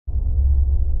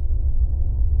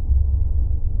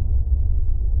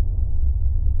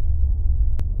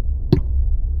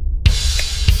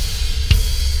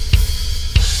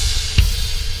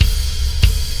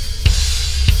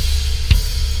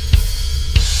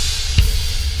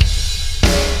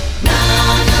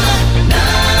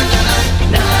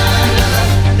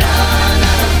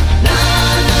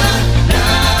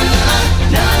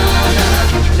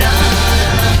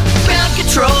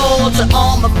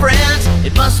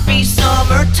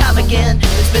again.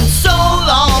 It's been so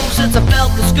long since I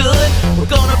felt this good. We're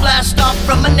gonna blast off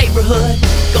from my neighborhood,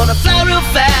 gonna fly real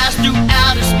fast through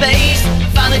outer space,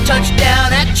 finally touch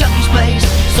down at Chuck E. Place.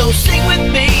 So sing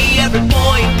with me, every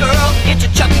boy and girl, it's a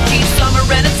Chuck E. Cheese summer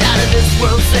and it's out of this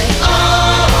world. Say, oh,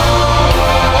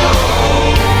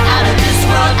 out of this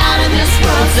world, out of this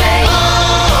world. Say,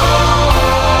 oh,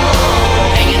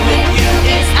 hanging with you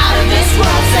is out of this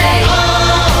world. Say, oh,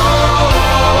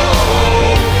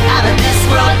 out of this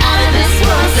world, out of this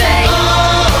world. Say,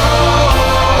 oh,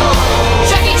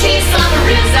 Chuck E. Cheese summer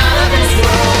is out of this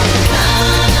world.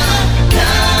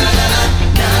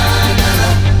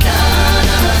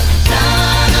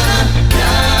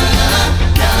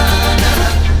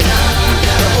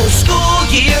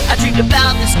 I dreamed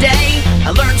about this day,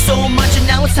 I learned so much and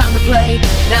now it's time to play.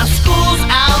 Now school's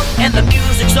out and the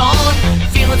music's on,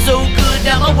 feeling so good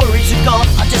now my worries are gone.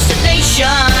 Our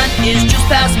destination is just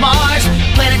past Mars,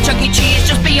 planet Chuck E. Cheese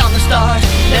just beyond the stars.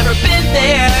 Never been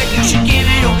there, you should give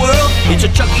it a whirl. It's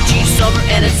a Chuck E. Cheese summer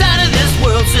and it's out of this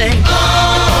world. Say, oh,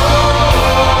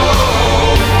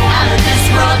 out of this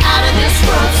world, out of this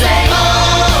world. Say,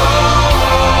 oh,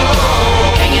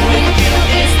 hanging with you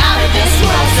is out of this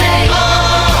world. Say, oh,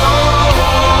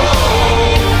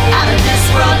 out of this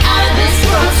world, out of this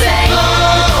world. Say, oh,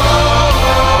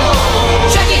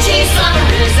 Chuck E. Cheese summer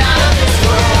is out of this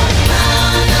world.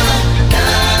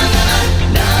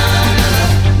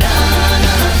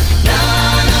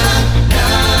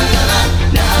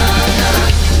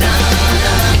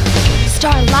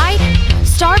 Starlight,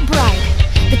 star bright,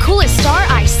 the coolest star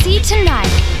I see tonight.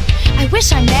 I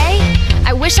wish I may,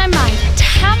 I wish I might, to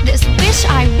have this wish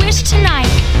I wish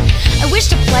tonight. I wish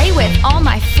to play with all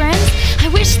my friends, I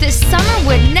wish this summer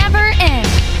would never end.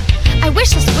 I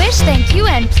wish this wish, thank you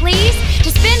and please,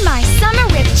 to spend my summer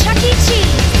with Chuck E.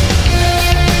 Cheese.